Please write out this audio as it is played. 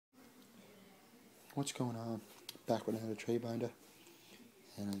What's going on? Back with another trade binder,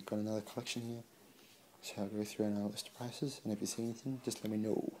 and I've got another collection here. So I'll go through and I'll list the prices, and if you see anything, just let me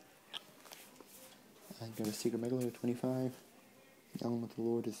know. I've got a secret megalo 25. Down with the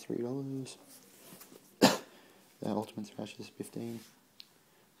Lord is $3. The ultimate thrash is 15.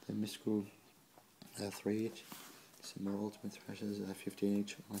 The mystical 3 each. Some more ultimate thrashes 15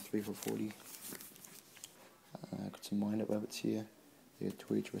 each, or 3 for 40. Got some wind up rabbits here. They get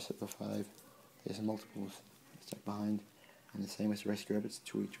 2 each, or a set of 5. There's some multiples stuck behind, and the same as the rescue rabbits,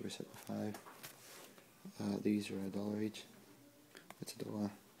 2 each, or a set of 5. These are $1 each. That's $1.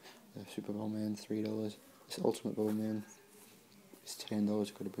 The super bowman $3. This ultimate bowman is $10.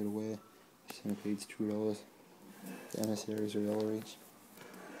 Got a bit of wear. The centipede's $2. The emissaries are $1 each.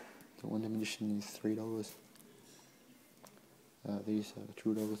 The one magician is $3. These are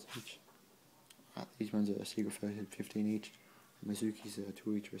 $2 each. These ones are secret first at 15 each. Mizuki's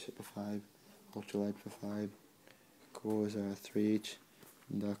 2 each, or a set of 5. Ultralight for 5. Cores are 3 each.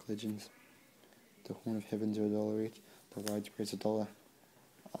 And Dark Legends. The Horn of Heavens are $1 each. The Widespread's $1.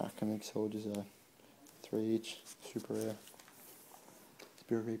 Archonic Soldiers are 3 each. Super rare.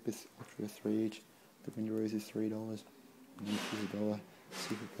 Spirit Rapist Ultra 3 each. The Wind Rose is $3. Nuke is $1.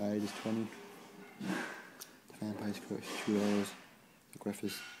 Secret Guide is 20. The Vampire's Curse is $2. The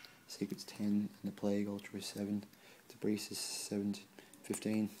Greffers Secret's 10. And the Plague Ultra is 7. The Breeze is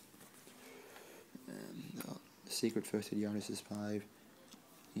 15. The Secret First Edianus is 5.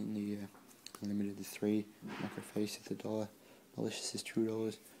 In the Unlimited is 3. Macroface is $1. Malicious is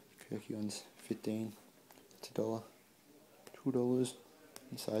 $2. Kirkion's 15. It's $1. $2.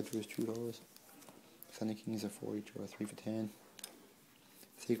 Inside there is $2. Thunder Kings are 4 each, or 3 for 10.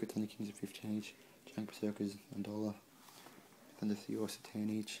 Secret Thunder Kings are 15 each. Giant Berserkers $1. Thunder Theos are 10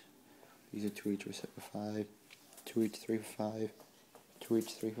 each. These are 2 each, or a set for 5. 2 each, 3 for 5. 2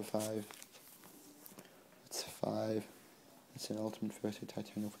 each, 3 for 5. That's 5. That's an ultimate first aid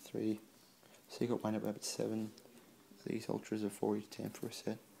Titanium for 3. Secret Wind Up Rabbit 7. These ultras are 4 each, 10 for a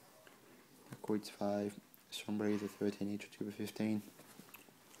set. Aquoid's 5. Stormbrays are 13 each, or 2 for 15.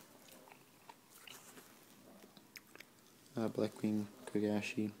 Blackwing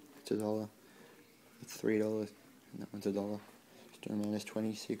Kogashi, it's $1. It's $3, and that one's $1. Stormman is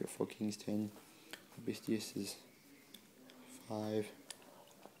 20. Secret 4 Kings 10. Hibiscus is 5.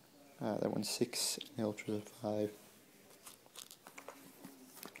 That one's 6. And the ultras are 5.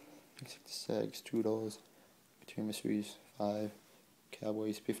 Except the Sags $2. Between Masui's 5.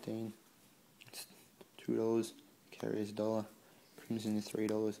 Cowboys 15. It's $2. Carriers $1. Crimson is $3.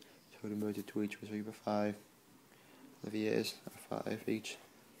 Totem Birds are 2 each, or 3 for 5. Leviers are 5 each.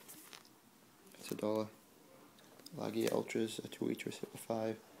 It's $1. Lagi Ultras are 2 each, or a set of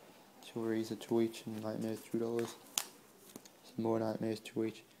 5. Silveries are 2 each, and Nightmares $2. Some more Nightmares 2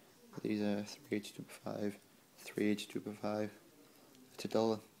 each. These are 3 each, 2 for 5. 3 each, 2 for 5. It's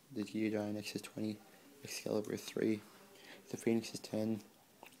 $1. The Yugioh X is 20. Excalibur is 3. The Phoenix is 10. And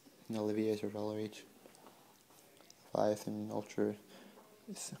the Oliviers are $1 each. Leviathan Ultra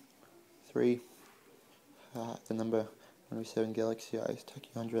is 3. The number 107 Galaxy Eyes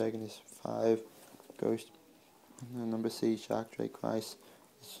Tachyon Dragon is 5. Ghost. And the number C Shark Drake Christ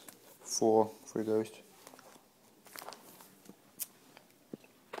is 4 for a Ghost.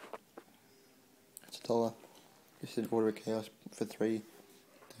 It's $1. This is an Order of Chaos for 3.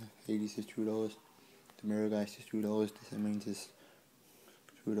 The Hades is $2. The Mirror Geist is $2. The Means is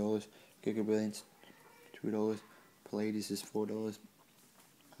 $2. Giga Brilliance $2. Pallades is $4.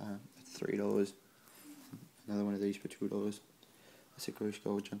 That's $3. Another one of these for $2. That's a Ghost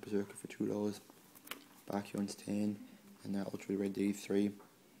Gold Jump Berserker for $2. Bachion's 10. And that Ultra Red D 3.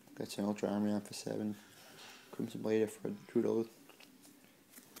 That's an Ultra Army Arm for 7. Crimson Blader for $2.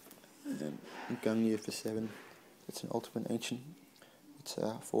 And Gungnir for 7. That's an Ultimate Ancient. It's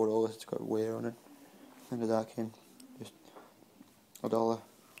 $4. It's got wear on it. And the Dark End, just $1.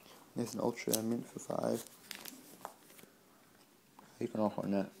 There's an Ultra Mint for 5. You can offer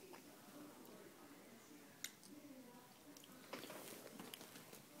on that.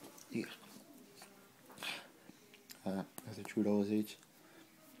 Yeah. Those are $2 each.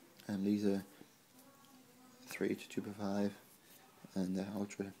 And these are 3 each, 2 for 5. And the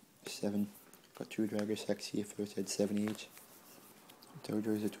Ultra 7. Got 2 Dragger Sacks here, first head 7 each.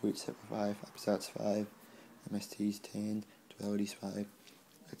 Dojos are 2 each, set for 5. Upstart's 5. MST's 10. Duality's 5.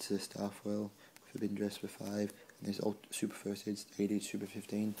 That's a Starfoil. Forbidden Dress for 5. And there's Super First Aids 8 each, Super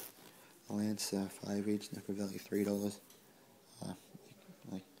 15. The Lance 5 each. Necro Valley $3.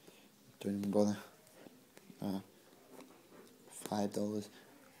 Don't even bother. $5.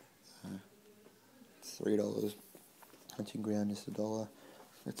 $3. Hunting Ground is $1.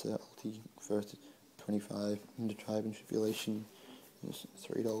 That's a ulti first $25. Under Tribe and Tribulation is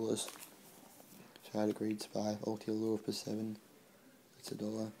 $3. Tardigrade Spy, Ulti Allure for 7. That's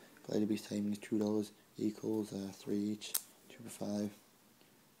 $1. Glider Beast Taming is $2. Equals 3 each, 2 for 5.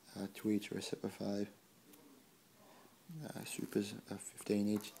 2 each or a set for 5. Supers are 15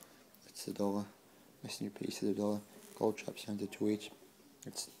 each. That's $1. Missing your piece is $1. Gold Trap Center 2 each.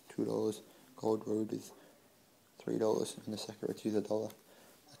 It's $2. Gold Road is $3, and the Secret is $1.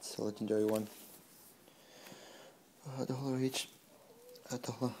 That's the legendary one. $1 each.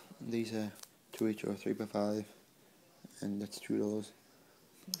 $1. These are 2 each or 3 for 5, and that's $2.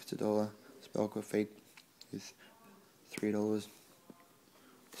 It's $1. Spellcore Fate is $3.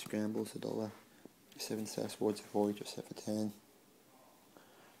 Scrambles $1. 7-star Swords are 4 each or set for 10.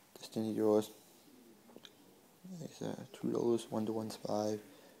 Destiny Drawers is $2. 1-to-1's 5,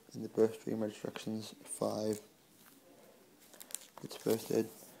 and the Burst Dream Destructions 5. It's Bursted.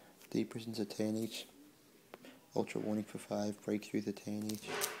 Deep Prisons are 10 each. Ultra Warning for 5. Breakthroughs are 10 each.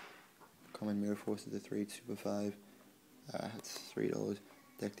 Common Mirror Force is 3 each, Super 5. That's $3.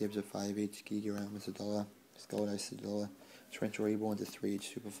 Deck Dibs are 5 each. Giga Ram is $1. Skull Dice is $1. Torrential Reborns are 3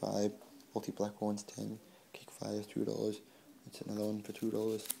 each, Super 5. Multi Black Ones 10. Kick Fire is $2. It's another one for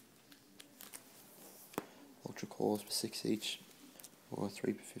 $2. Ultra Calls for 6 each, or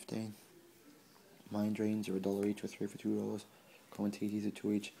 3 for 15. Mind Drains are $1 each, or 3 for $2. Common TTs are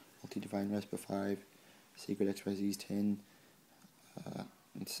 2 each. Multi Divine Rest for 5. Secret Express is 10.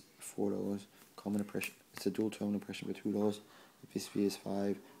 It's $4. Common Oppression, it's a dual tone oppression for $2. Episphere is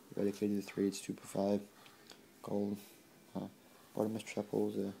 5. Eradicated is 3 each, 2 for 5. Gold. Bottomless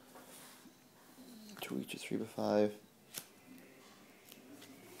Trapals are 2 each, or 3 for 5.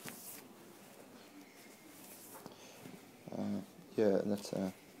 Yeah, and that's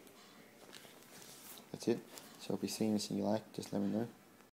it. So if you see anything you like, just let me know.